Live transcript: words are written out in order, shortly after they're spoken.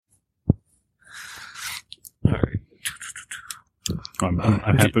I'm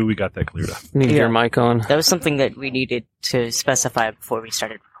happy we got that cleared up. Need your mic on. That was something that we needed to specify before we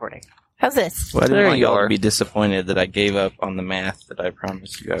started recording. How's this? Well, I didn't There want you y'all are. to be disappointed that I gave up on the math that I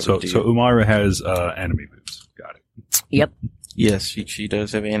promised you I would do. So Umara has anime boobs. Got it. Yep. Yes, she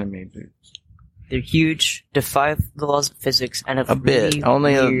does have anime boobs. They're huge, defy the laws of physics, and have A bit.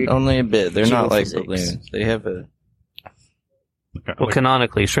 really Only a bit. They're not like geophysics. balloons. They have a... Well,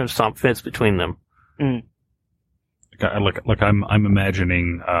 canonically, Shrimp Stomp fits between them. I'm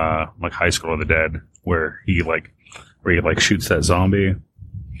imagining like High School of the Dead, where he shoots that zombie,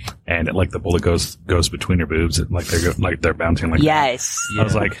 and the bullet goes between her boobs, and they're bouncing like Yes. that. I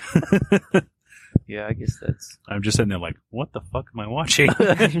was like, Yeah, I guess that's... I'm just sitting there like, what the fuck am I watching?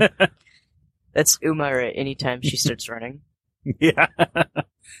 That's Umara anytime she starts running. Yeah. I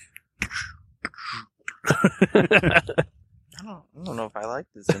don't know if I like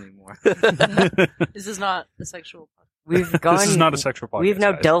this anymore. This is not a sexual. We've gone. This is not a sexual podcast. We've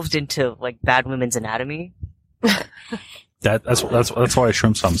now guys. delved into bad women's anatomy. That's why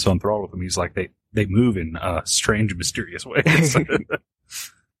Shrimp Stomp's so enthralled with them. He's like they move in strange, mysterious ways.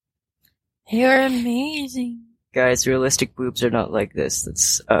 You're amazing. Guys, realistic boobs are not like this.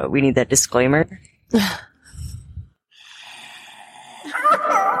 That's we need that disclaimer.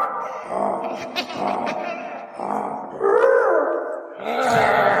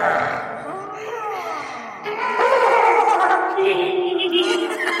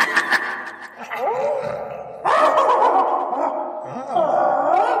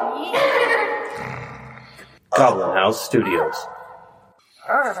 Goblin House Studios.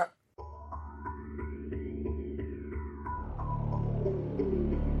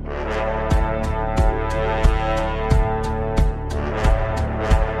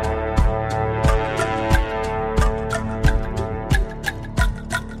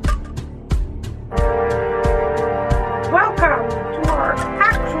 Welcome to our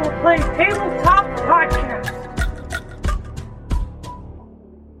actual play tabletop podcast.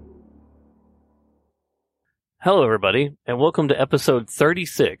 Hello, everybody, and welcome to episode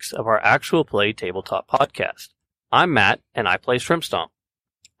 36 of our Actual Play Tabletop Podcast. I'm Matt, and I play Shrimp Stomp.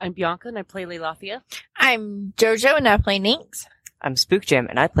 I'm Bianca, and I play Leilathia. I'm Jojo, and I play Ninx. I'm Spook Jam,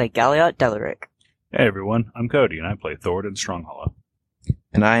 and I play Galliot Delaric. Hey everyone, I'm Cody, and I play Thornton Stronghollow.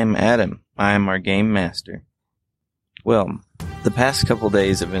 And I am Adam. I am our game master. Well, the past couple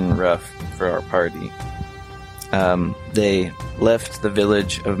days have been rough for our party. They left the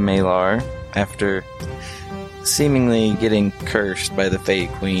village of Malar after seemingly getting cursed by the Fey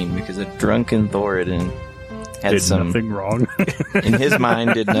Queen because a drunken Thoradin had Did nothing wrong. in his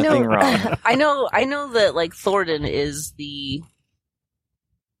mind, did nothing wrong. I know that Thornton is the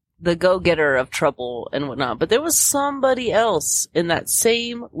go-getter of trouble and whatnot, but there was somebody else in that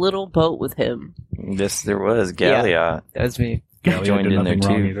same little boat with him. Yes, there was. Galliot. That was me. Galliot joined did in there nothing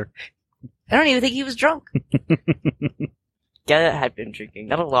wrong too. either. I don't even think he was drunk. Galliot had been drinking,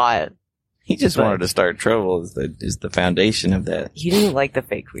 not a lot. He just But- wanted to start trouble is the foundation of that. He didn't like the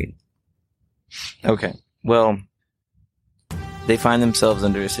Fey Queen. Okay. Well, they find themselves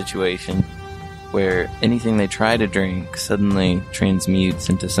under a situation where anything they try to drink suddenly transmutes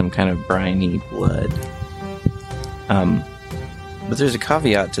into some kind of briny blood. But there's a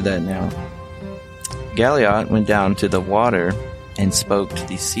caveat to that now. Galliot went down to the water and spoke to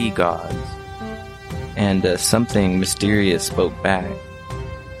the sea gods, and something mysterious spoke back.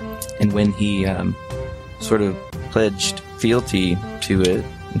 And when he sort of pledged fealty to it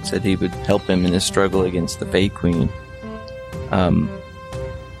and said he would help him in his struggle against the Fey Queen,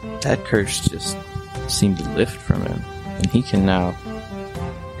 that curse just seemed to lift from him. And he can now...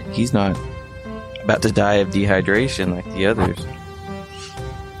 He's not about to die of dehydration like the others.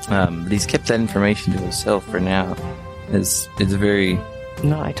 But he's kept that information to himself for now. It's very...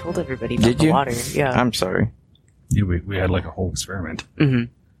 No, I told everybody about Did the you? water. Yeah. I'm sorry. Yeah, we had like a whole experiment.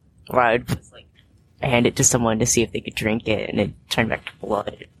 Mm-hmm. Where I'd just, hand it to someone to see if they could drink it, and it turned back to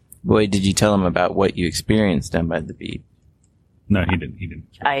blood. Boy, did you tell him about what you experienced down by the beach? No, he didn't.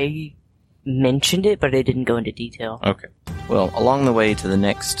 I mentioned it, but I didn't go into detail. Okay. Well, along the way to the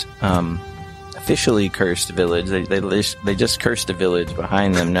next officially cursed village, they just cursed a village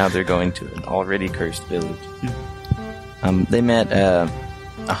behind them. Now they're going to an already cursed village. They met a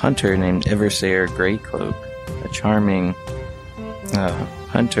hunter named Eversayer Greycloak, a charming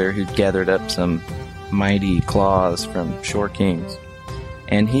hunter who'd gathered up some mighty claws from Shore Kings.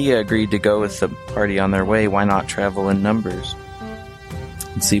 And he agreed to go with the party on their way. Why not travel in numbers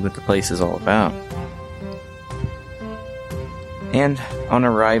and see what the place is all about? And on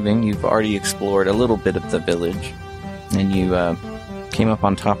arriving, you've already explored a little bit of the village, and you came up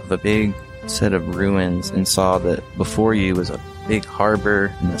on top of a big set of ruins and saw that before you was a big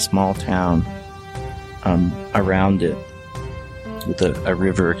harbor and a small town around it, with a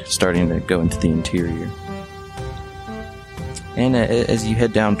river starting to go into the interior. And as you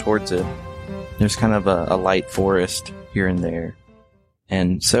head down towards it, there's kind of a light forest here and there,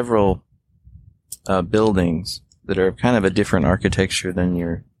 and several buildings that are kind of a different architecture than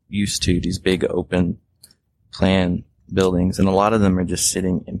you're used to, these big open plan buildings, and a lot of them are just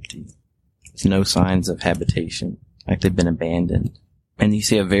sitting empty. There's no signs of habitation, like they've been abandoned. And you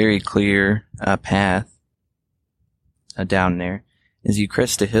see a very clear path down there. As you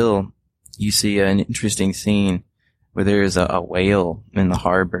crest a hill, you see an interesting scene where there is a whale in the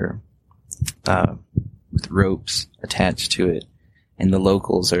harbor with ropes attached to it, and the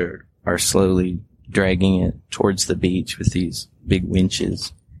locals are slowly dragging it towards the beach with these big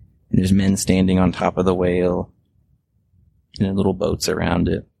winches. And there's men standing on top of the whale and little boats around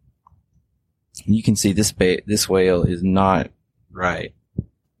it. And you can see this whale is not right.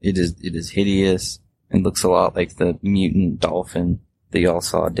 It is hideous and looks a lot like the mutant dolphin that y'all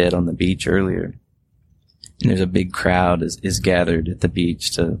saw dead on the beach earlier. And there's a big crowd is gathered at the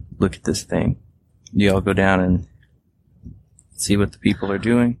beach to look at this thing. Do y'all go down and see what the people are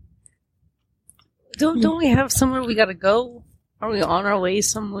doing? Don't we have somewhere we gotta go? Are we on our way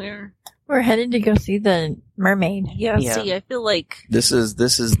somewhere? We're headed to go see the mermaid. Yeah. See, I feel like This is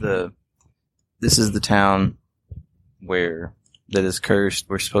the town that is cursed.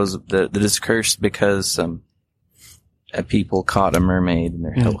 That is cursed because some people caught a mermaid and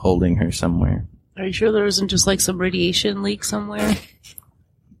they're holding her somewhere. Are you sure there isn't just like some radiation leak somewhere?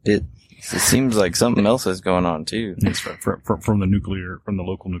 It seems like something else is going on too. It's from the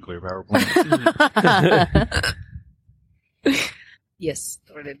local nuclear power plant. Yes,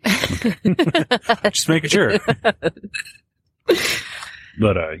 Jordan. Just making sure.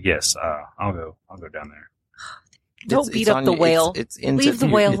 But yes, I'll go down there. Don't beat up the whale. Leave the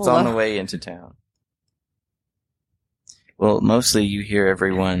whale It's alone. on the way into town. Well, mostly you hear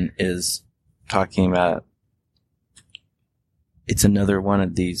everyone is talking about it's another one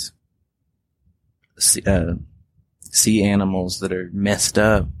of these sea animals that are messed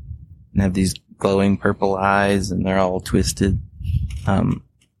up and have these glowing purple eyes, and they're all twisted.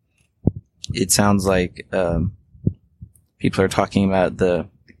 It sounds like people are talking about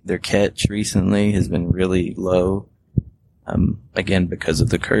their catch recently has been really low. Again, because of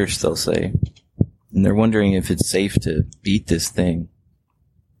the curse, they'll say. And they're wondering if it's safe to beat this thing,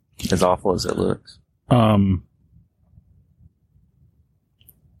 as awful as it looks.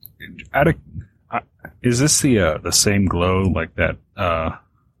 Is this the same glow like that that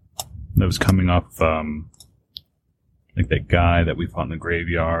was coming off like that guy that we fought in the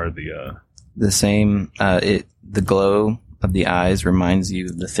graveyard? The same. The glow of the eyes reminds you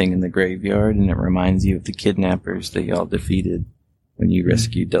of the thing in the graveyard, and it reminds you of the kidnappers that y'all defeated when you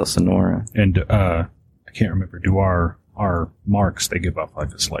rescued Delsinora. And I can't remember. Do our marks, they give off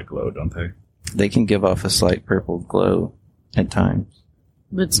like a slight glow, don't they? They can give off a slight purple glow at times.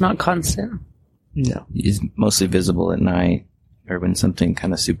 But it's not constant. No. It's mostly visible at night or when something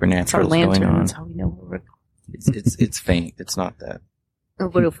kind of It's our supernatural is lantern. going on. That's how we know where It's faint. It's not that. we're.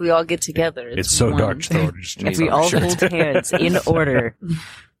 But if we all get together, It's so one. dark, though. Just If we all hold hands in order.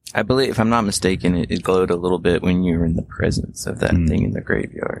 I believe, if I'm not mistaken, it glowed a little bit when you were in the presence of that thing in the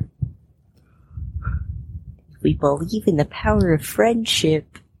graveyard. We believe in the power of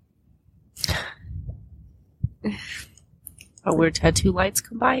friendship. Are weird tattoo lights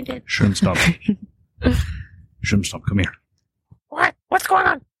combined? Shouldn't stop. Shouldn't stop. Come here. What? What's going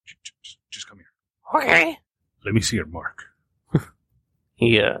on? Just come here. Okay. Let me see your mark.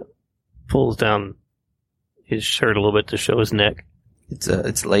 He pulls down his shirt a little bit to show his neck.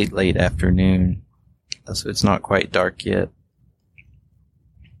 It's late afternoon, so it's not quite dark yet.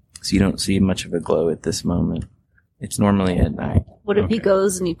 So you don't see much of a glow at this moment. It's normally at night. What if he Okay.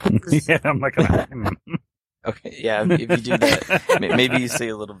 goes and he puts his Yeah, I'm like, Okay, yeah, if you do that, maybe you see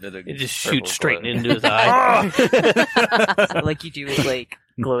a little bit of It just purple shoots straight glow. into his eye. Like you do with like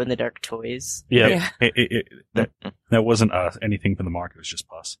glow in the dark toys. Yeah. that wasn't anything from the mark. It was just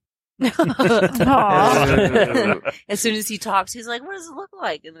pus. Aw. As soon as he talks, he's like, "What does it look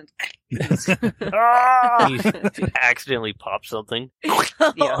like?" And then He accidentally pops something.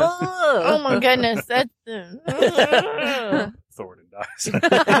 Oh my goodness, that's Thornton dies.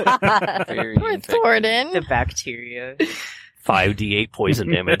 Very Poor infected. Thornton. The bacteria. 5d8 poison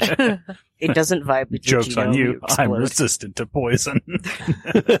damage. It doesn't vibe with your Joke's on genome, you. I'm explode. resistant to poison.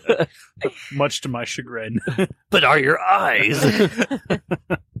 Much to my chagrin. But are your eyes?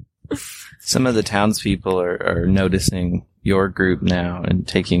 Some of the townspeople are noticing your group now and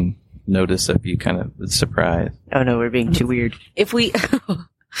taking notice of you kind of with surprise. Oh no, we're being too weird. If we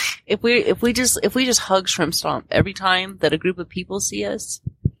just hug Shrimp Stomp every time that a group of people see us,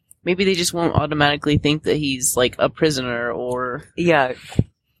 maybe they just won't automatically think that he's like a prisoner or. Yeah.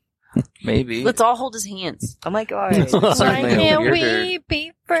 Maybe. Let's all hold his hands. Oh my god. Why Certainly a can't weirder we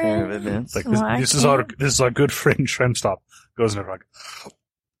be kind of friends? event. It's like Why this is our good friend Shrimp Stop goes in there like.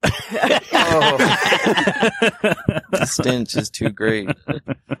 The stench is too great.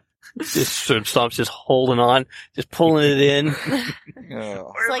 Just Shrimp Stomp's just holding on, just pulling it in.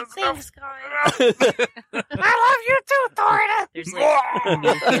 Oh. It's like, thanks, guys. I love you too, Thorna. There's like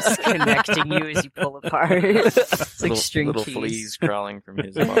mucus connecting you as you pull apart. It's like string little cheese. fleas crawling from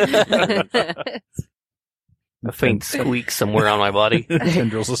his mouth. A faint squeak somewhere on my body.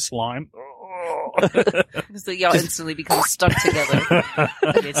 Tendrils of slime. So y'all instantly become stuck together.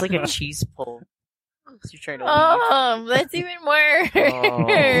 It's like a cheese pull. So you're trying to leave. Oh, that's even worse. Oh,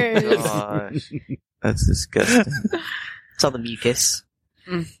 gosh. That's disgusting. It's all the mucus.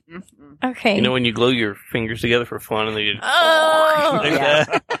 Okay. You know when you glue your fingers together for fun and they Oh. like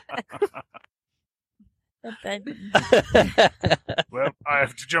Yeah. that? Well, I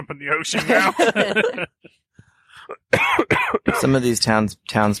have to jump in the ocean now. Some of these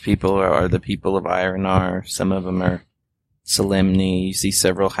townspeople are the people of Ironar. Some of them are Solemni. You see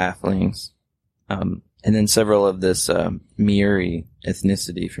several halflings. And then several of this Miuri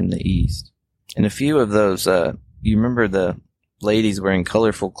ethnicity from the east. And a few of those, you remember the ladies wearing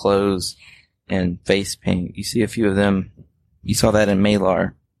colorful clothes and face paint. You see a few of them. You saw that in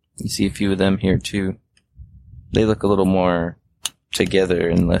Malar. You see a few of them here too. They look a little more together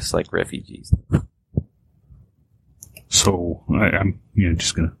and less like refugees. So I'm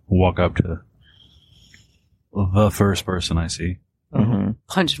just gonna walk up to the first person I see. Mm-hmm.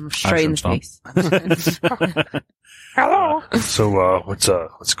 Punch him straight in the Shrimp face. Hello. So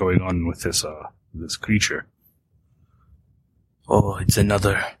what's going on with this creature? Oh, it's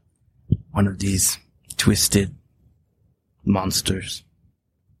another one of these twisted monsters.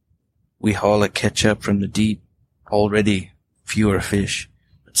 We haul a catch up from the deep. Already fewer fish,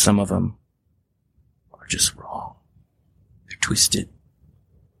 but some of them are just wrong. They're twisted.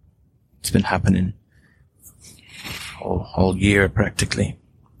 It's been happening all year practically.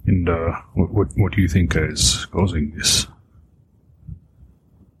 And what do you think is causing this?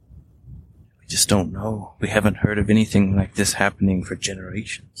 We just don't know. We haven't heard of anything like this happening for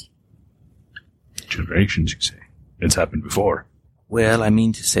generations. Generations, you say? It's happened before. Well, I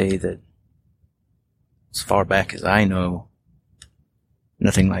mean to say that as far back as I know,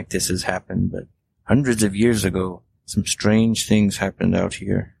 nothing like this has happened, but hundreds of years ago, some strange things happened out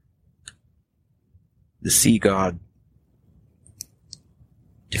here. The sea god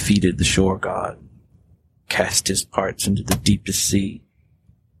defeated the shore god, cast his parts into the deepest sea,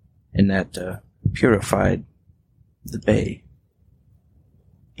 and that purified the bay.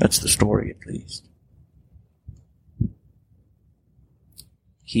 That's the story, at least.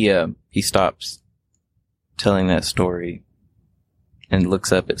 He stops telling that story and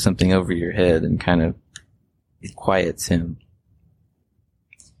looks up at something over your head and kind of it quiets him.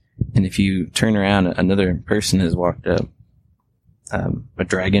 And if you turn around, another person has walked up, a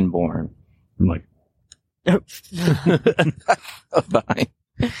dragonborn. I'm like, behind.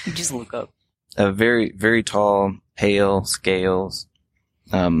 You just look up. A very, very tall, pale scales,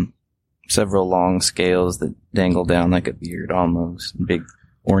 several long scales that dangle down like a beard almost, big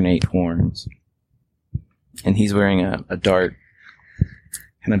ornate horns. And he's wearing a dark,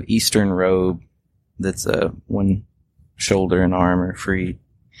 kind of eastern robe that's one shoulder and arm are free,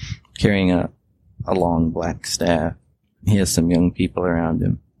 carrying a long black staff. He has some young people around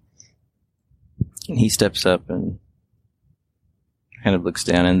him. And he steps up and kind of looks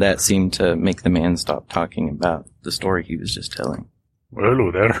down, and that seemed to make the man stop talking about the story he was just telling. well,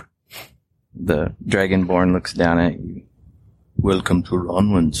 hello there. The Dragonborn looks down at you. Welcome to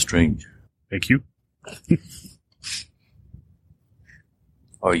Ronwin, stranger. Thank you.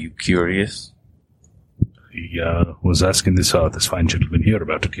 Are you curious? He was asking this fine gentleman here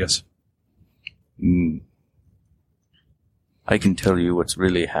about it, yes? I can tell you what's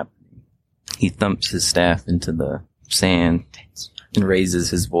really happening. He thumps his staff into the sand and raises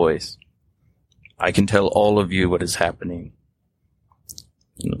his voice. I can tell all of you what is happening.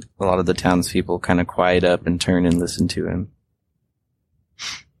 A lot of the townspeople kind of quiet up and turn and listen to him.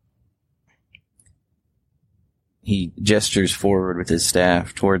 He gestures forward with his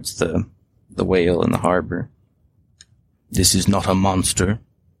staff towards the whale in the harbor. This is not a monster.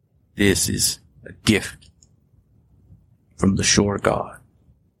 This is a gift from the shore god.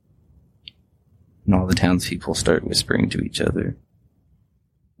 And all the townspeople start whispering to each other.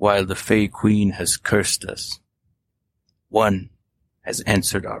 While the Fey Queen has cursed us, one has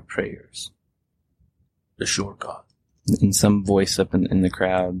answered our prayers. The Shore God. And some voice up in the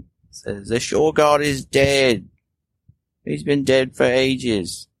crowd says, the Shore God is dead. He's been dead for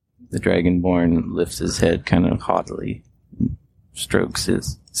ages. The Dragonborn lifts his head kind of haughtily and strokes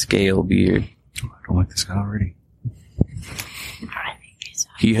his scale beard. I don't like this guy already.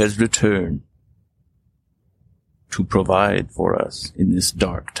 He has returned to provide for us in this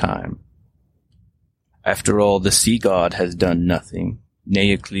dark time. After all, the Sea God has done nothing.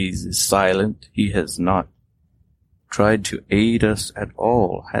 Neocles is silent. He has not tried to aid us at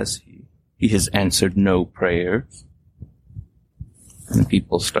all, has he? He has answered no prayers. And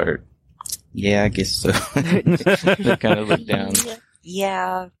people start, yeah, I guess so. They kind of look down.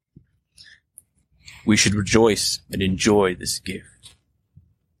 Yeah. We should rejoice and enjoy this gift.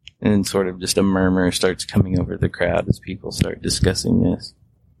 And sort of just a murmur starts coming over the crowd as people start discussing this.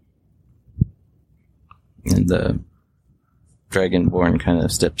 And the Dragonborn kind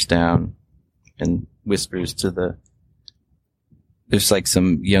of steps down and whispers to there's like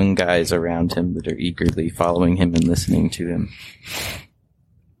some young guys around him that are eagerly following him and listening to him.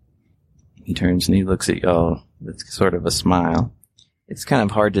 He turns and he looks at y'all with sort of a smile. It's kind of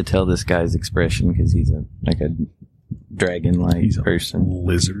hard to tell this guy's expression because he's a dragon-like person.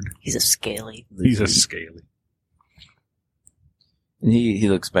 Lizard. He's a scaly. He's a scaly. And he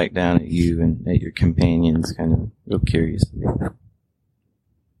looks back down at you and at your companions kind of real curiously.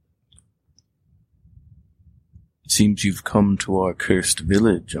 Seems you've come to our cursed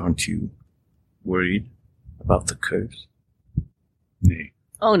village, aren't you? Worried about the curse? Nay.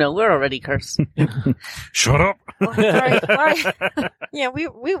 Oh no, we're already cursed. Shut up! Why? Yeah, we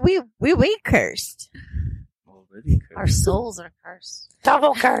cursed. Already cursed. Our souls are cursed.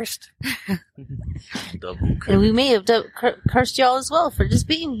 Double cursed. Double And cursed. we may have cursed y'all as well for just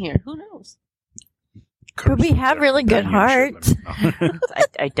being here. Who knows? But we have really good hearts.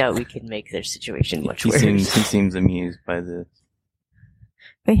 I doubt we can make their situation much He worse. seems amused by this.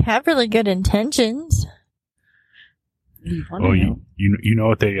 We have really good intentions. Oh, you know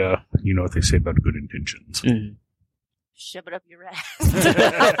what they say about good intentions. Mm. Shove it up your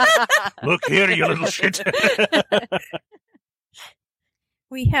ass. Look here, you little shit.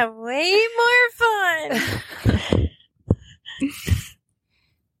 We have way more fun.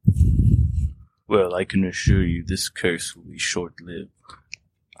 Well, I can assure you this curse will be short-lived.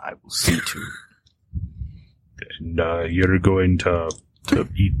 I will see to it. And you're going to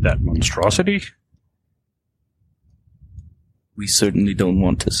eat that monstrosity? We certainly don't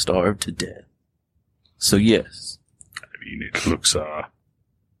want to starve to death. So yes. I mean, it looks a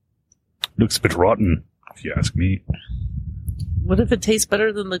bit rotten, if you ask me. What if it tastes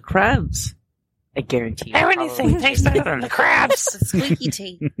better than the crabs? I guarantee you. Anything tastes better than the crabs. Squeaky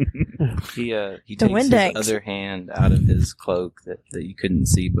teeth. He The takes his Windex. other hand out of his cloak that you couldn't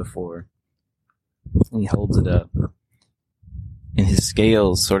see before. And he holds it up. And his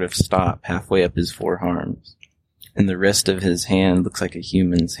scales sort of stop halfway up his forearms. And the rest of his hand looks like a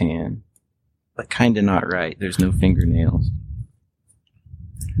human's hand. But kinda not right. There's no fingernails.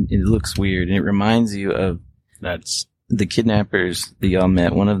 It looks weird. And it reminds you of That's the kidnappers that y'all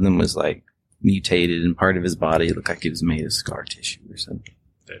met. One of them was like mutated and part of his body looked like it was made of scar tissue or something.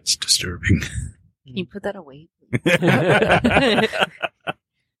 that's disturbing. Can you put that away?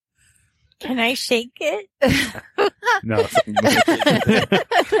 Can I shake it? No,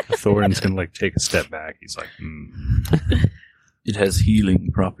 Thorin's gonna take a step back. He's like, It has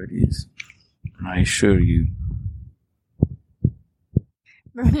healing properties. And I assure you,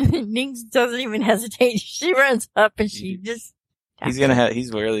 Nix doesn't even hesitate. She runs up and she just.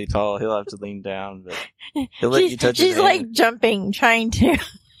 he's really tall. He'll have to lean down, but he'll let you touch his She's hand. like jumping, trying to.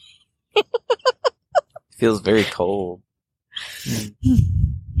 It feels very cold. Is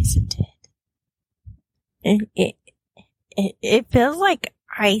it dead? It feels like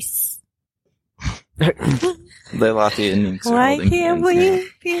ice. Leilati and Nix are Why holding can't hands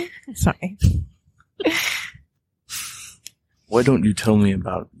now. we? Sorry. Why don't you tell me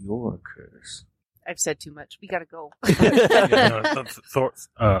about your curse? I've said too much. We gotta go.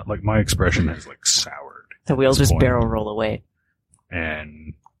 my expression has soured. The wheels This just point. barrel roll away.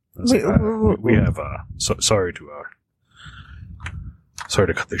 And we have sorry to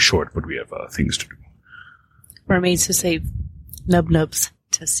cut this short, but we have things to do. Mermaids to save, nub nubs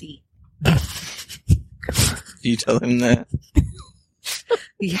to see. Do you tell him that?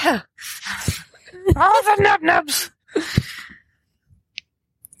 Yeah. All the nub nubs.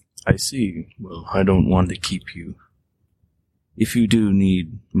 I see. Well, I don't want to keep you. If you do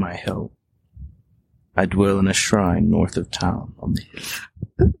need my help, I dwell in a shrine north of town on the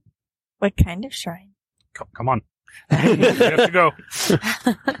hill. What kind of shrine? Come on. We have to go.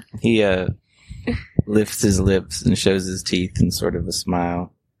 He lifts his lips and shows his teeth in sort of a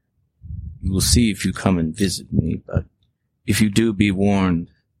smile. You will see if you come and visit me, but if you do, be warned,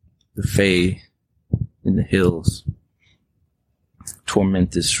 the Fae in the hills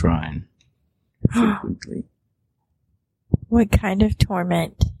torment this shrine frequently. What kind of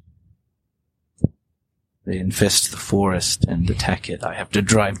torment? They infest the forest and attack it. I have to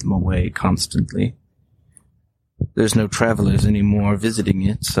drive them away constantly. There's no travelers anymore visiting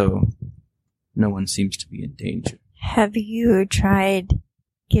it, so no one seems to be in danger. Have you tried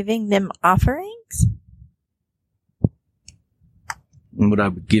giving them offerings? And what I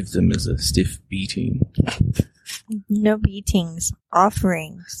would give them is a stiff beating. No beatings,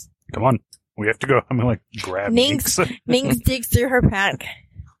 offerings. Come on. We have to go. I'm going to grab Nings. Nix. Nings digs through her pack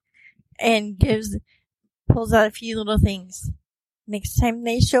and pulls out a few little things. Next time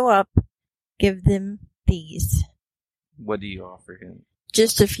they show up, give them these. What do you offer him?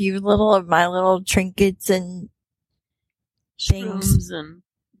 Just a few little of my little trinkets and things. Shrooms and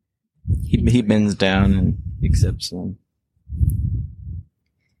He bends down and accepts them.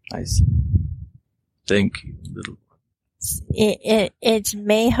 I see. Thank you, little one. It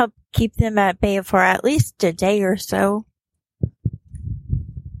may help keep them at bay for at least a day or so.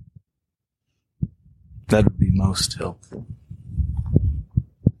 That would be most helpful.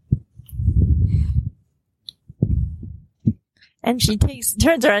 And she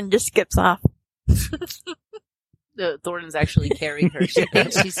turns around and just skips off. Thornton's actually carrying her. She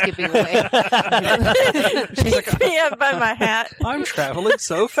thinks she's skipping away. Picks me up by my hat. I'm traveling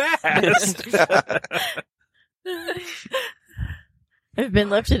so fast. I've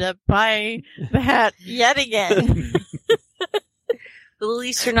been lifted up by the hat yet again. But at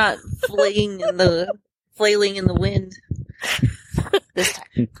least you're not flailing in the wind. This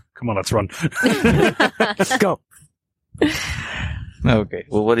time. Come on, let's run. Let's go. Okay,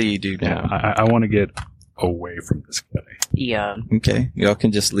 well, what do you do now? I want to get away from this guy. Yeah. Okay, y'all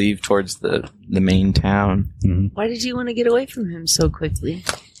can just leave towards the main town. Mm-hmm. Why did you want to get away from him so quickly?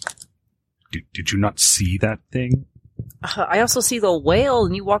 Did you not see that thing? I also see the whale,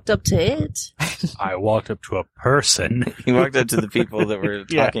 and you walked up to it. I walked up to a person. He walked up to the people that were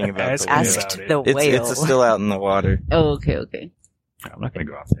talking about the whale. Asked the whale. It's still out in the water. Oh, okay. I'm not going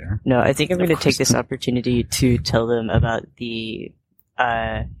to go out there. No, I think I'm going to take this opportunity to tell them about the,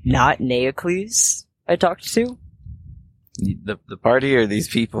 not Neocles I talked to. The party or these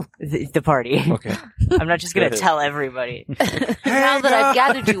people? The party. Okay. I'm not just going to tell everybody. Now that I've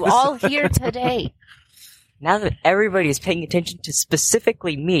gathered you all here today. Now that everybody is paying attention to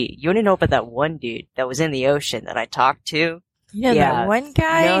specifically me, you want to know about that one dude that was in the ocean that I talked to? Yeah, that one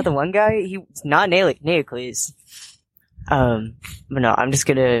guy? No, the one guy, he was not Neocles. But no, I'm just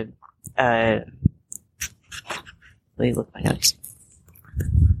gonna, let me look at my notes.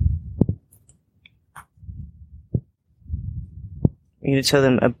 I'm gonna tell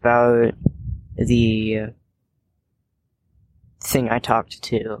them about the thing I talked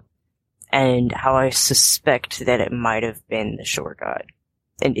to, and how I suspect that it might have been the shore god.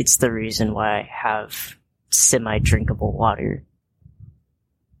 And it's the reason why I have semi-drinkable water.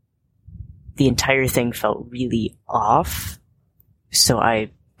 The entire thing felt really off, so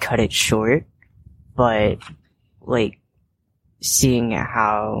I cut it short. But, seeing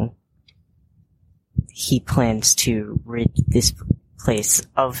how he plans to rid this place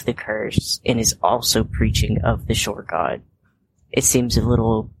of the curse and is also preaching of the shore god, it seems a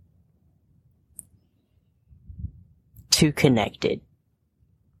little too connected.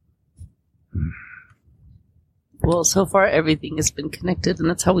 Well, so far everything has been connected, and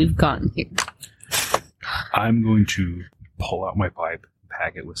that's how we've gotten here. I'm going to pull out my pipe,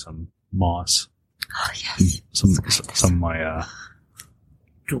 pack it with some moss. Oh, yes. Some of my,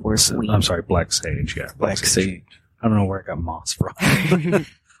 Dwarf weed. I'm sorry, black sage, yeah. Black sage. I don't know where I got moss from.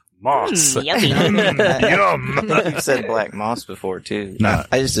 Moss. Yummy. Yum. You've said black moss before, too. No.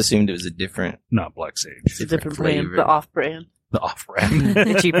 I just assumed it was a different... Not black sage. It's a different brand, flavor. the off-brand. The off-brand.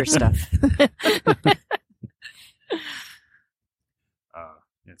 The cheaper stuff.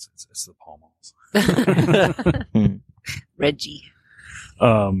 It's the Pall Malls. Reggie.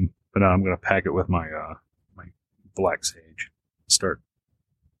 But no, I'm going to pack it with my my black sage. Light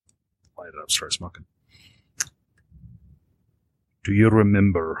it up, start smoking. Do you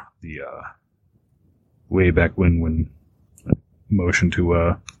remember the way back when motion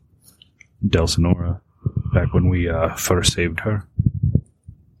to Delsinora, back when we first saved her?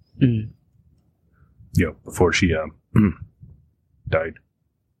 Mm. Yeah, before she died.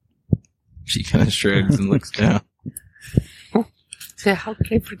 She kind of shrugs and looks down. How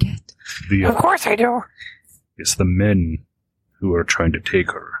could I forget? Of course I do. It's the men who are trying to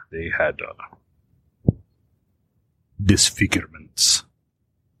take her. They had disfigurements,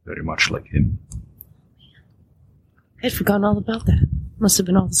 very much like him. I'd forgotten all about that. Must have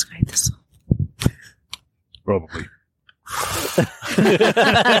been all the sky thistle. Probably.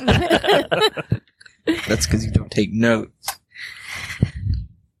 That's because you don't take notes.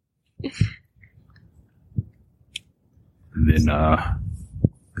 And then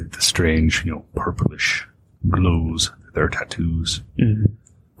the strange, purplish glows. Their tattoos.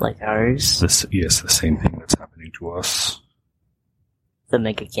 Like ours. Yes, the same thing that's happening to us. The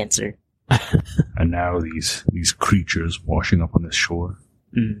mega cancer. And now these creatures washing up on this shore.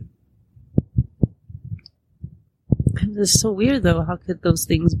 It's so weird, though. How could those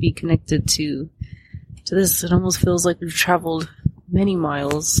things be connected to this? It almost feels like we've traveled many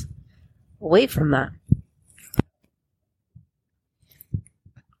miles away from that.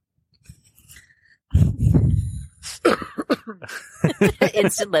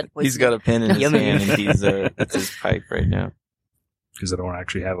 Instant lead poisoning. He's got a pen in his Yummy. hand, and that's his pipe right now. Because I don't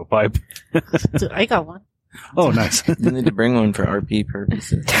actually have a pipe. So I got one. Oh, nice. You need to bring one for RP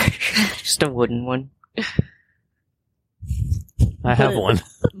purposes. Just a wooden one. I have one.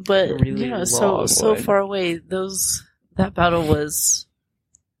 But Really so long far away. That battle was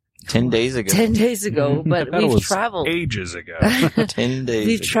 10 days ago. 10 days ago, but That we've was traveled. ages ago. 10 days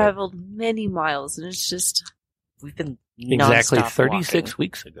We've ago. traveled many miles, and it's just We've been Exactly nonstop 36 walking.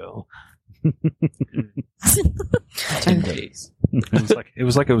 weeks ago. 10 days. It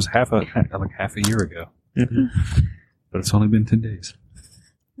was half a year ago. But it's only been 10 days.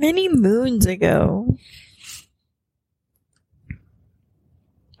 Many moons ago.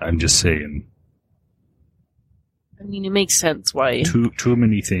 I'm just saying, I mean, it makes sense why. too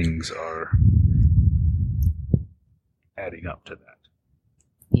many things are adding up to that.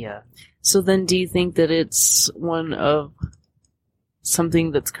 Yeah. So then, do you think that it's one of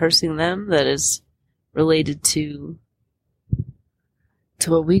something that's cursing them that is related to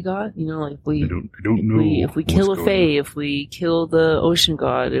what we got? Like I don't know. if we kill a what's fae, going on. if we kill the ocean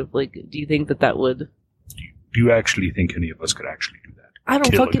god, do you think that would? Do you actually think any of us could actually do that? I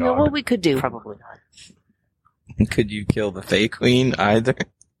don't Kill a fucking know god? what we could do. Probably not. Could you kill the Fae Queen either?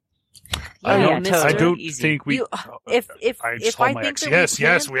 I Yeah, don't, totally. I don't Easy. think we. You- if I if just I told my think ex, that yes, we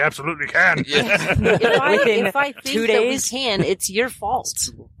yes, can- we absolutely can. Within if I 2 think that we days? can, it's your fault.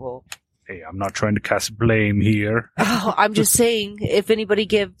 Well, Hey, I'm not trying to cast blame here. Oh, I'm just saying, if anybody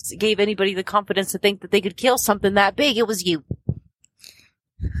gave anybody the confidence to think that they could kill something that big, it was you.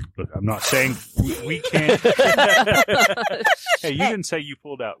 Look, I'm not saying we can't. Hey, you didn't say you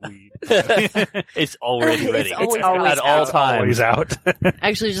pulled out weed. It's already ready. It's always at all It's always times. out. I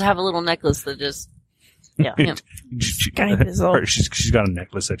actually just have a little necklace that just yeah. She's got a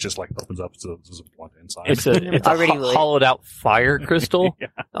necklace that just opens up so there's a blunt inside. It's a Already lit. hollowed out fire crystal. Yeah.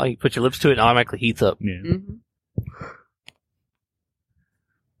 Oh, you put your lips to it and it automatically heats up. Yeah. mhm.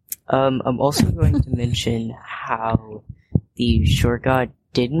 I'm also going to mention how the shore god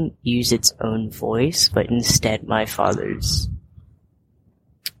didn't use its own voice, but instead my father's.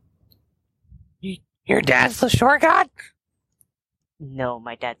 Your dad's the shore god No,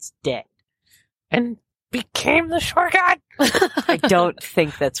 my dad's dead. and became the shore god? I don't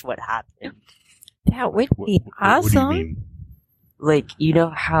think that's what happened. That would What be do you awesome. mean? You know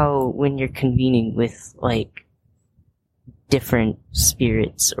how when you're convening with, different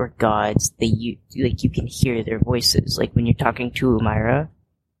spirits or gods, you can hear their voices. Like when you're talking to Umira,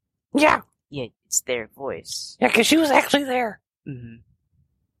 Yeah. yeah, it's their voice. Yeah, because she was actually there. hmm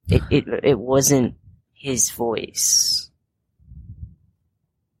It wasn't his voice.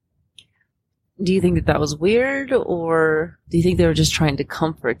 Do you think that was weird, or do you think they were just trying to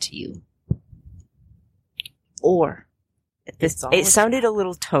comfort you? Or It sounded a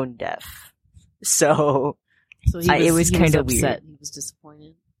little tone deaf. So, so it was he kinda upset. weird. He was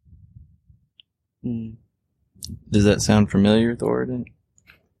disappointed. mm, Does that sound familiar, Thoradin?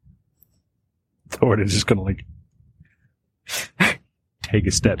 Thoradin's just gonna take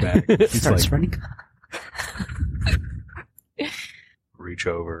a step back. He's Starts running. reach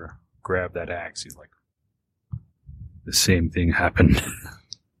over, grab that axe. He's like, the same thing happened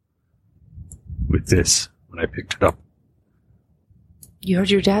with this when I picked it up. You heard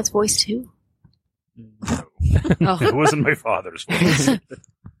your dad's voice too. mm. Oh. It wasn't my father's voice.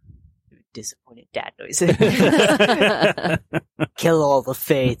 Disappointed dad noises. Kill all the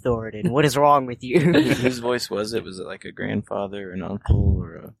Fae, Thoradin. What is wrong with you? Whose voice was it? Was it like a grandfather, an uncle,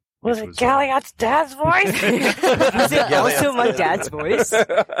 or a... Was This it was, Galliot's dad's voice? Was it also my dad's voice?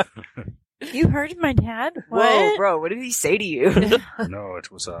 You heard my dad? Whoa, What? bro, what did he say to you? No,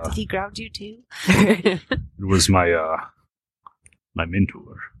 it was Did he ground you too? it was my my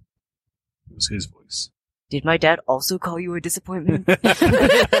mentor. It was his voice. Did my dad also call you a disappointment?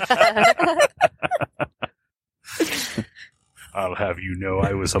 I'll have you know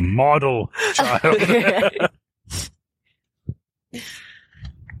I was a model child.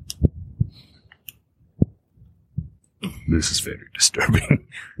 This is very disturbing.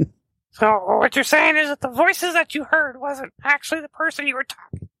 So what you're saying is that the voices that you heard wasn't actually the person you were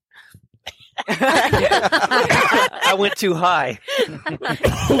talking. I went too high.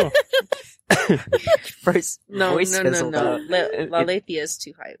 First No, voice no. fizzled out. Lalathea is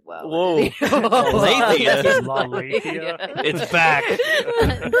too high. Wow. Whoa. Lalathea. It's back.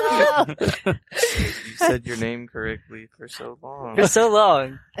 No. You said your name correctly for so long. For so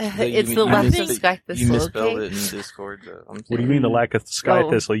long. It's You- the you left mis- of Sky You Thistle, misspelled okay? it in Discord. I'm What do you sorry. mean the lack of sky Oh.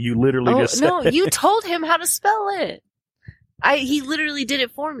 thistle? You literally just said No, you told him how to spell it. He literally did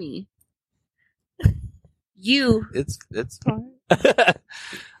it for me. You. It's fine.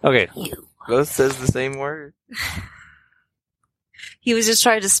 Okay. Both says the same word. He was just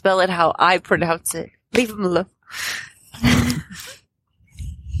trying to spell it how I pronounce it. Leave him alone.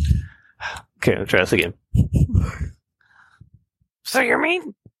 Okay, I'll try this again. So you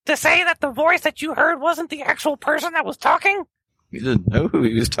mean to say that the voice that you heard wasn't the actual person that was talking? You didn't know who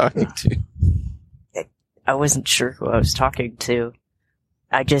he was talking to. I wasn't sure who I was talking to.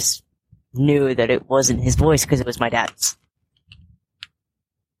 I just knew that it wasn't his voice because it was my dad's.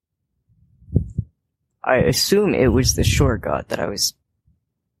 I assume it was the shore god that I was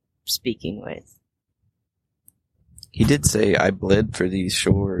speaking with. He did say, I bled for these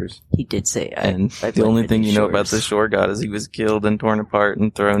shores. He did say, And I the only bled for thing these you know about shores. the shore god is he was killed and torn apart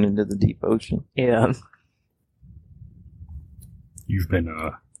and thrown into the deep ocean. Yeah. You've been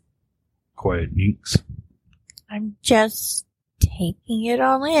quiet, Minx. I'm just taking it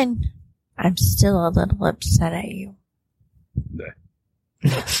all in. I'm still a little upset at you.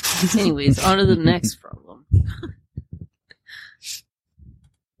 Anyways, on to the next problem.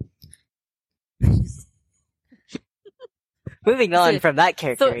 Moving on So- from that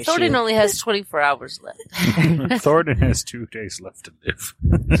character issue. Thornton only has 24 hours left. Thornton has 2 days left to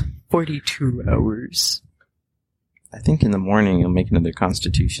live. 42 hours. I think in the morning you'll make another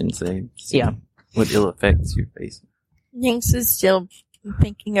constitution save. See Yeah. what ill effects you're facing. Jinx is still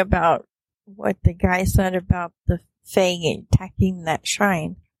thinking about what the guy said about the Fae attacking that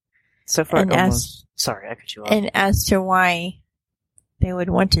shrine. So far, And almost. Sorry, I cut you off. And as to why they would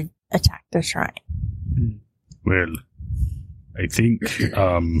want to attack the shrine. Well, I think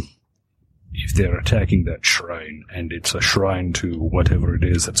if they're attacking that shrine, and it's a shrine to whatever it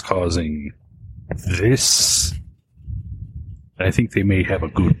is that's causing this, I think they may have a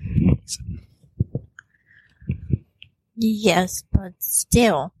good reason. Yes, but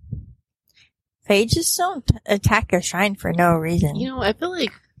still. Fae just don't attack a shrine for no reason. You know, I feel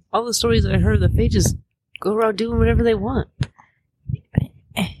like all the stories I heard, the Fae just go around doing whatever they want.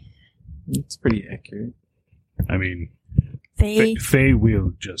 It's pretty accurate. I mean, Fae, Fae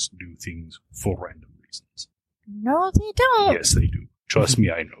will just do things for random reasons. no, they don't. Yes, they do. Trust me,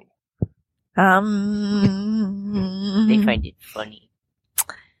 I know. They find it funny.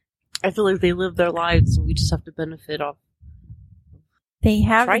 I feel like they live their lives and we just have to benefit off. They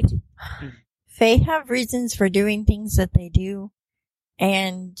have, Try to. Fae have reasons for doing things that they do,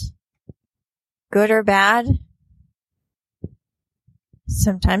 and good or bad,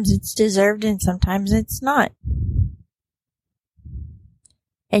 sometimes it's deserved and sometimes it's not.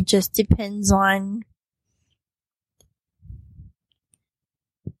 It just depends on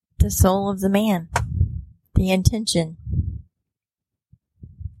the soul of the man, the intention.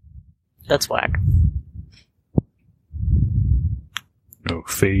 That's whack. No,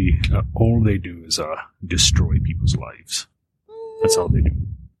 Fae, all they do is destroy people's lives. That's all they do.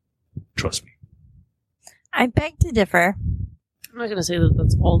 Trust me. I beg to differ. I'm not going to say that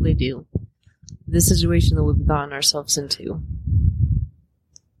that's all they do. This situation that we've gotten ourselves into.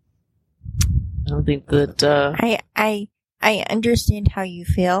 I don't think that, I understand how you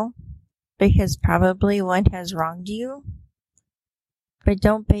feel, because probably one has wronged you, but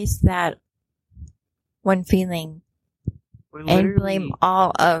don't base that one feeling We're and blame literally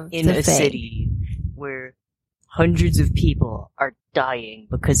all of in the a Fae. city where hundreds of people are dying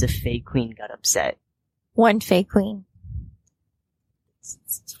because a Fae Queen got upset. One Fae Queen.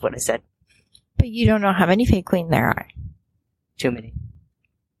 That's what I said. But you don't know how many Fae Queen there are. Too many.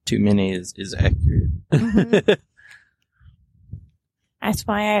 Too many is accurate. Mhm. That's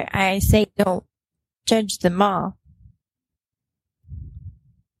why I say don't judge them all.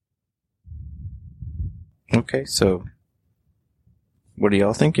 Okay, so what are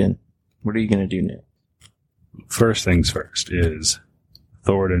y'all thinking? What are you going to do next? First things first is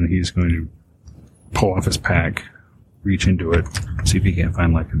Thoradin, he's going to pull off his pack, reach into it, see if he can't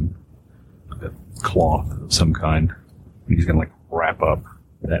find like a cloth of some kind. And he's going to like wrap up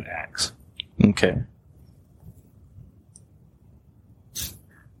that axe. Okay.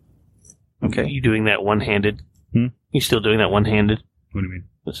 Okay. You doing that one-handed? Hmm? You still doing that one-handed? What do you mean?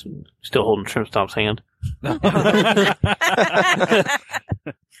 Still holding Shrimp Stomp's hand?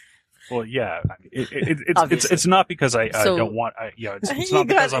 Well, yeah, it's not because I So- don't want. It's not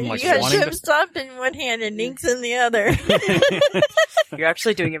because I'm like you got wanting shrimp to. stomped in one hand and Nink's in the other. You're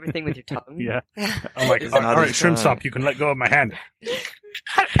actually doing everything with your tongue. Yeah, I'm like, It's all not right, his shrimp tongue. stop. You can let go of my hand.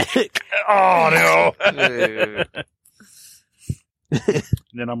 Oh no! And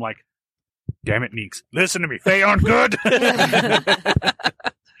then I'm like, damn it, Neeks, listen to me. They aren't good.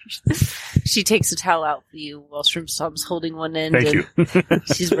 She takes a towel out for you while Shrimp Stomp's holding one end. Thank you.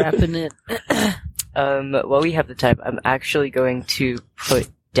 She's wrapping it. While we have the time, I'm actually going to put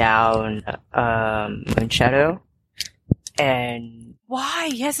down Moonshadow, and Why?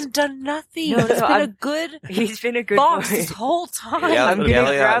 He hasn't done nothing. No, He's been I'm- a good he's been a good boss boy. this whole time. I'm gonna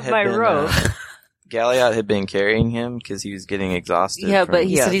Galliot grab had my been, rope. Galliot had been carrying him because he was getting exhausted. Yeah, from- but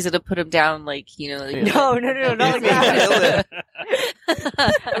he Yeah. said he's gonna put him down, like, like, No, not like that.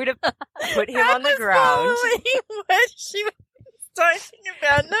 I'm gonna put him on the ground. What she was talking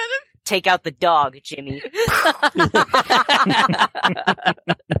about? None of Take out the dog, Jimmy.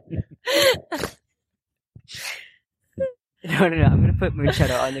 No. I'm gonna put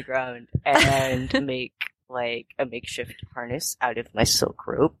Moonshadow on the ground and make like a makeshift harness out of my silk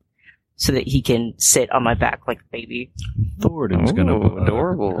rope, so that he can sit on my back like a baby. Thoradin's gonna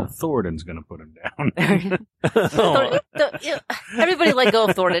adorable. Thoradin's gonna put him down. Everybody let go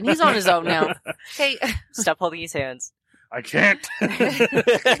of Thornton. He's on his own now. Okay. Stop holding his hands. I can't. Here,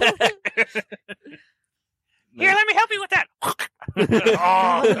 let me help you with that.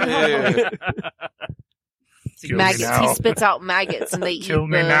 Oh. Kill me Maggots. now. He spits out maggots and they eat Kill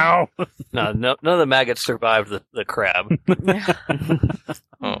me the... now. No, none of the maggots survived the crab.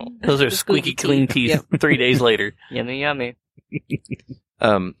 Oh. Those are The squeaky squeaky clean teeth. teeth 3 days later. Yummy.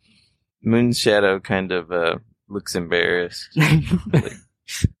 Moonshadow kind of looks embarrassed. Like,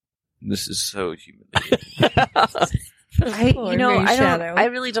 this is so humiliating. Poor Moonshadow. I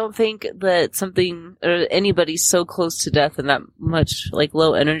really don't think that something or anybody's so close to death and that much like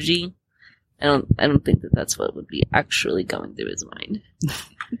low energy. I don't think that that's what would be actually going through his mind.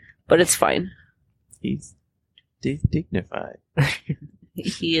 But it's fine. He's dignified.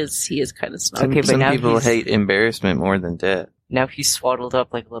 He is kind of snobby. Okay, but Some now people he's- hate embarrassment more than death. Now he's swaddled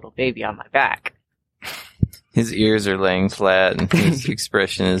up like a little baby on my back. His ears are laying flat, and his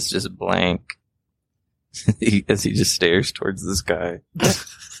expression is just blank as he just stares towards the sky.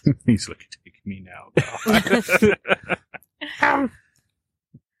 He's like, take me now.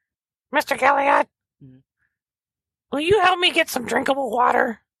 Mr. Galliot, Hmm. will you help me get some drinkable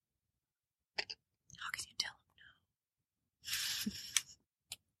water? How can you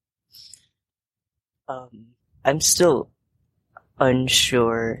tell? I'm still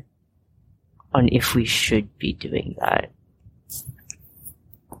unsure on if we should be doing that.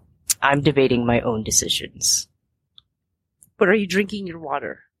 I'm debating my own decisions. But are you drinking your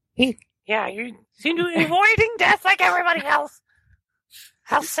water? Yeah, you seem to be avoiding death like everybody else.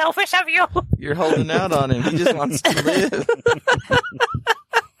 How selfish of you! You're holding out on him. He just wants to live.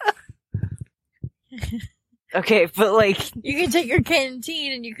 Okay, but like, You can take your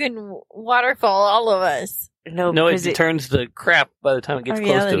canteen and you can waterfall all of us. no, No, it because turns to crap by the time it gets Oh,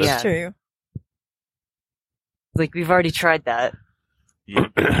 close yeah, to that's us. true. like we've already tried that. You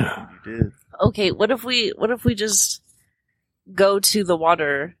did. Okay, what if we just go to the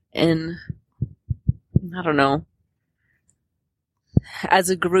water and I don't know, as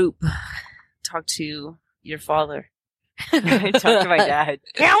a group, talk to your father. Talk to my dad.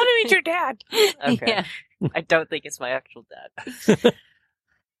 Yeah, I want to meet your dad. Okay. Yeah. I don't think it's my actual dad.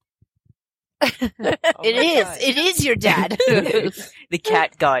 It is. It is your dad. The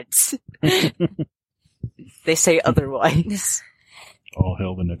cat gods. They say otherwise. All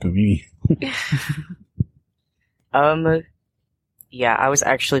hell the Nakamini. Yeah, I was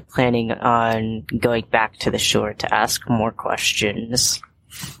actually planning on going back to the shore to ask more questions.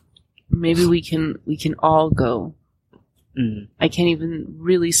 Maybe we can all go. Mm. I can't even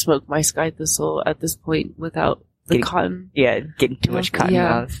really smoke my sky thistle at this point without the Getting- cotton. Yeah, getting too much cotton Yeah.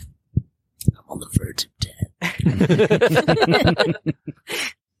 mouth. I'm on the verge of death.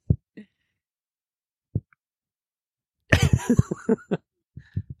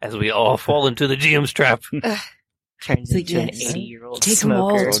 as we all fall into the GM's trap. Turns So into an yes. 80-year-old Take them all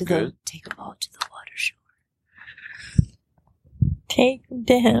smoker. to the Good. water shore. Take them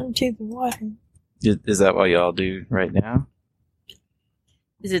down to the water. Is that what y'all do right now?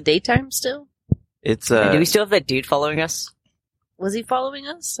 Is it daytime still? It's Do we still have that dude following us? Was he following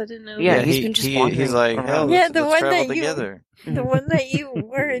us? I didn't know. Yeah, he's been just wandering He's like, around. hell, Yeah, let's, the let's one travel that you- together. The one that you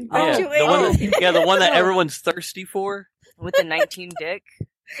were Yeah, infatuated the one with. that, the one that everyone's thirsty for. With the 19 dick?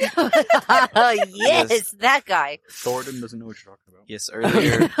 Yes, that guy. Thornton doesn't know what you're talking about. Yes,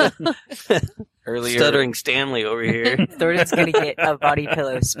 earlier. Stuttering Stanley over here. Thornton's gonna get a body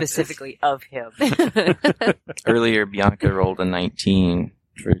pillow specifically of him. Earlier, Bianca rolled a 19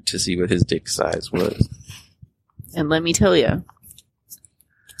 to see what his dick size was. And let me tell you,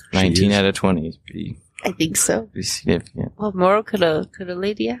 19 out of 20 is pretty I think so. significant. What more could a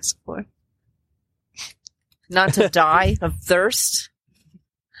lady ask for? Not to die of thirst.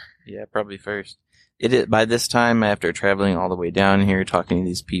 Yeah, probably first. By this time, after traveling all the way down here, talking to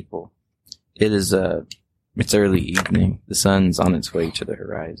these people, it's early evening. The sun's on its way to the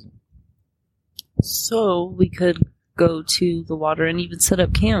horizon. So we could go to the water and even set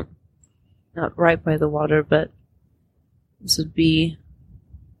up camp. Not right by the water, but this would be...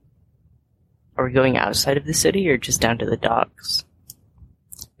 Are we going outside of the city or just down to the docks?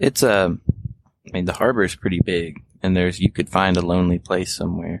 It's the harbor's pretty big, and you could find a lonely place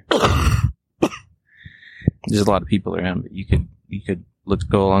somewhere. There's a lot of people around, but you could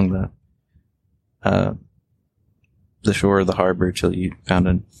go along the shore of the harbor till you found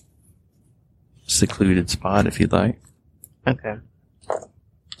a secluded spot, if you'd like. Okay.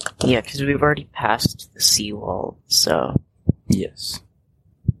 Yeah, because we've already passed the seawall, so... Yes.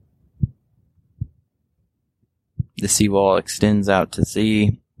 The seawall extends out to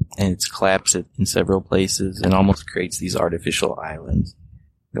sea, and it's collapsed in several places and almost creates these artificial islands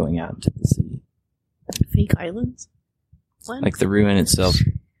going out into the sea. Fake islands? What? Like the ruin itself.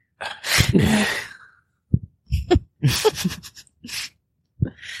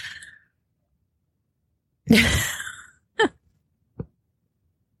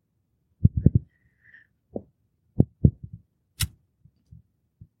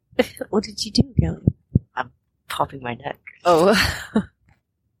 What did you do, Kelly? Popping my neck. Oh.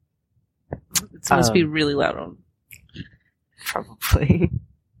 It must be Um, really loud on. Probably.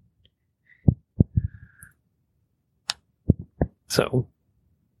 So,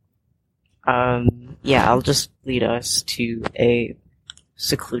 Yeah, I'll just lead us to a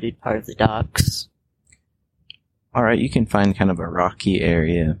secluded part of the docks. Alright, you can find kind of a rocky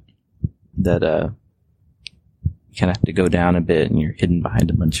area that, you kind of have to go down a bit and you're hidden behind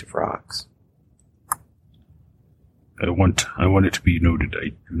a bunch of rocks. I want it to be noted, I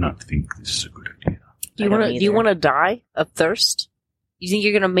do not think this is a good idea. Do I you don't want to? Do you either. want to die of thirst? You think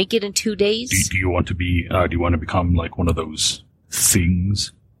you're gonna make it in 2 days? Do you want to be, do you want to become like one of those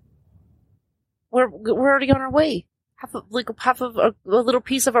things? We're already on our way. Half of a little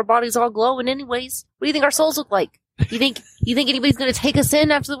piece of our body's all glowing, anyways. What do you think our souls look like? You think anybody's gonna take us in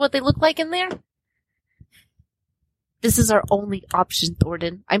after what they look like in there? This is our only option,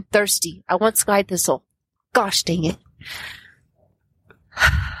 Thornton. I'm thirsty. I want Sky Thistle. Gosh dang it.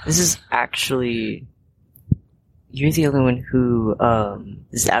 This is actually... You're the only one who,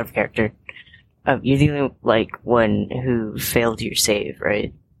 this is out of character. You're the only, one who failed your save,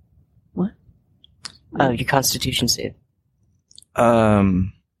 right? What? Your constitution save. Moonshadow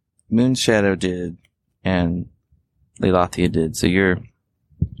did, and Leilathia did, so you're,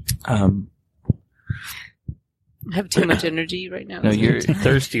 I have too much energy right now. no, you're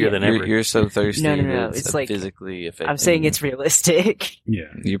thirstier than ever. You're so thirsty. No, that it's it's like- physically affecting I'm saying you. it's realistic. Yeah.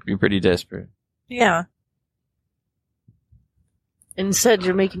 You're pretty desperate. Yeah. Instead,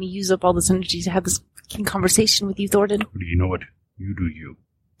 you're making me use up all this energy to have this fucking conversation with you, Thornton. Do you know what? You do you.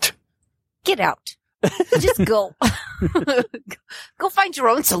 Get out. Just go. Go find your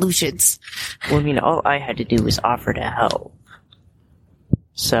own solutions. Well, I mean, all I had to do was offer to help.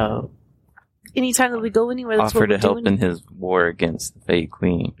 So, Anytime that we go anywhere, that's Offer what to we're help doing. in his war against the Fey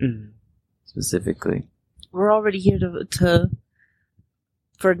Queen, mm, specifically. We're already here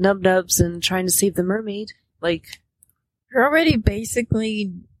for nub-nubs and trying to save the mermaid. You're already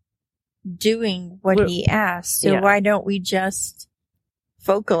basically doing what We're- he asked, so Yeah. why don't we just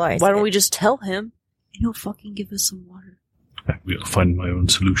vocalize Why don't it? we just tell him and he'll fucking give us some water? I will find my own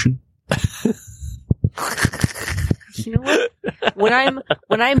solution. You know what? When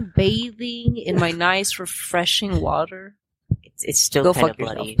I'm bathing in my nice, refreshing water, it's still Go kind fuck of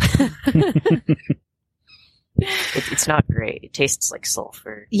bloody. yourself. It's not great. It tastes like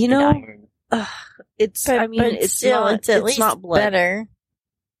sulfur. You and know, iron. it's. But, I mean, but it's still, not. it's at least not blood. better.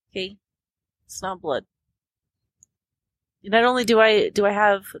 Okay? It's not blood. Not only do I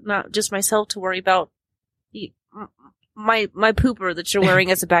have not just myself to worry about, my pooper that you're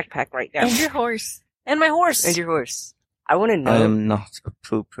wearing as a backpack right now. And your horse. And my horse. And your horse. I want to know. I am not a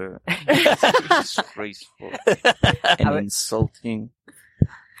pooper. Disgraceful and insulting.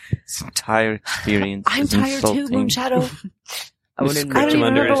 This entire experience. I'm is tired too, insulting. Moonshadow. I want to Scratch I don't him even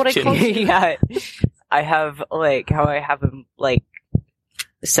under remember what I his called chin. you. Yeah. I have, like, how I have him, like,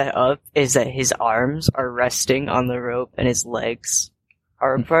 set up is that his arms are resting on the rope and his legs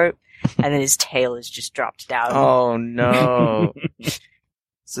are apart, and then his tail is just dropped down. Oh no.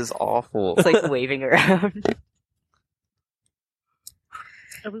 This is awful. It's like waving around.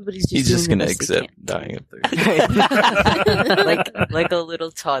 Everybody's just He's doing just the gonna best they accept can. dying of thirst. like a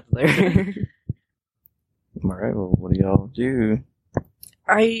little toddler. Alright, well, what do y'all do?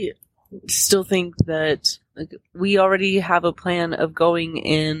 I still think that we already have a plan of going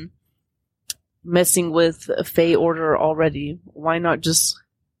in, messing with a Fey Order already. Why not just...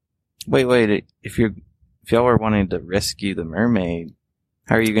 Wait, if y'all are wanting to rescue the mermaid,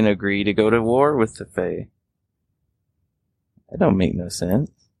 how are you gonna agree to go to war with the Fae? That don't make no sense.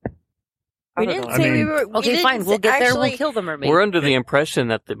 We don't didn't know. say I we mean- were. we Okay, didn't fine. We'll say- get there. actually, We'll kill the mermaid. We're under the impression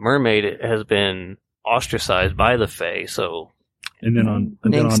that the mermaid has been ostracized by the Fae, so And then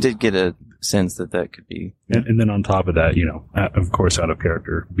Nix did get a sense that could be. and then on top of that, of course, out of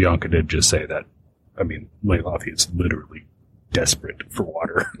character, Bianca did just say that. I mean, Leilafi is literally desperate for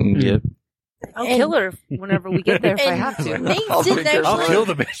water. Yep. I'll And- kill her whenever we get there if I and have to. Nix I'll didn't make her I'll actually. kill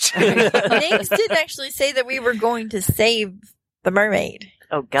the bitch. Nix didn't actually say that we were going to save the mermaid.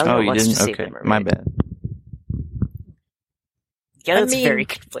 Oh, Galliot Oh, you wants didn't? to save Okay, the mermaid. my bad. Galliot's I mean- very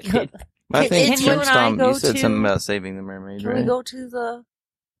conflicted. I think Can you and I Shrimp go you said to- something about saving the mermaid, Can right? we go to the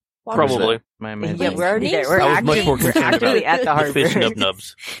water? Probably. My Yeah, imagination. we're already there. Nix We're I was much actually, more we're concerned actually about at the the fish harbor. nub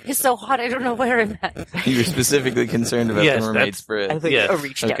nubs. It's so hot, I don't know where I'm at. You were specifically concerned about Yes, the mermaid spread. I think Yes. I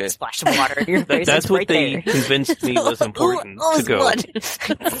reached out Okay. and splashed some water in your face. That's It's what right they there. convinced me was important Oh, to it's go. blood.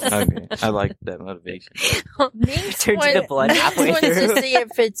 Okay, I like that motivation. Nix Turns into blood Nix halfway wants to through. see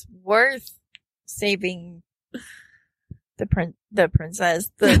if it's worth saving the princess,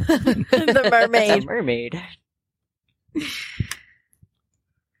 the It's a mermaid. mermaid.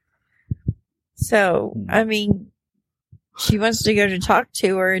 So, I mean, she wants to go to talk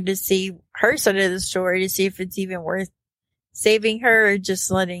to her to see her side of the story to see if it's even worth saving her or just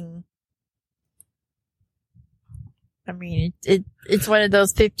letting. I mean, it's one of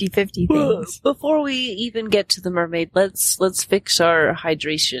those 50-50 things. Before we even get to the mermaid, let's fix our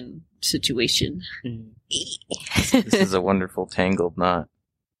hydration situation. This is a wonderful tangled knot.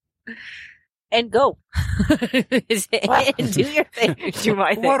 And go. And do your thing. Do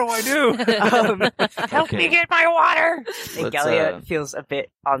my thing. What do I do? Help Okay. me get my water. And Let's, Galliot feels a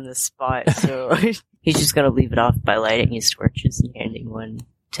bit on the spot, so he's just gonna leave it off by lighting his torches and handing one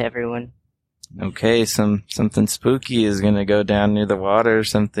to everyone. Okay, something spooky is gonna go down near the water,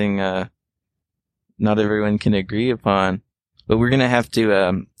 something not everyone can agree upon. But we're gonna have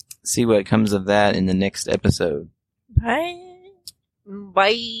to see what comes of that in the next episode. Bye.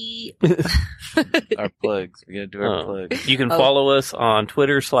 Bye. Our plugs. We gotta do our Oh. plugs. You can Oh. follow us on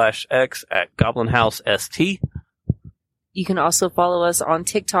Twitter/X at GoblinHouseST. You can also follow us on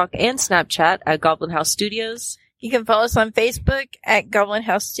TikTok and Snapchat at Goblin House Studios. You can follow us on Facebook at Goblin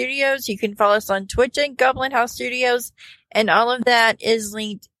House Studios. You can follow us on Twitch at Goblin House Studios. And all of that is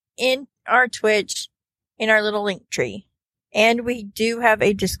linked in our Twitch in our little link tree. And we do have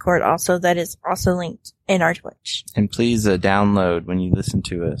a Discord also that is also linked in our Twitch. And please download when you listen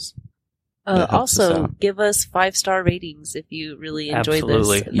to us. That helps us Also, out. give us 5-star ratings if you really enjoy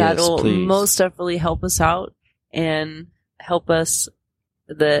Absolutely. this. Yes, That'll please. most definitely help us out and help us,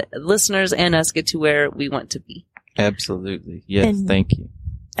 the listeners and us, get to where we want to be. Absolutely. Yes, And- thank you.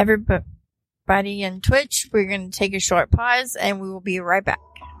 Everybody in Twitch, we're going to take a short pause and we will be right back.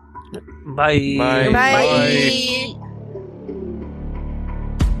 Bye. Bye. Bye.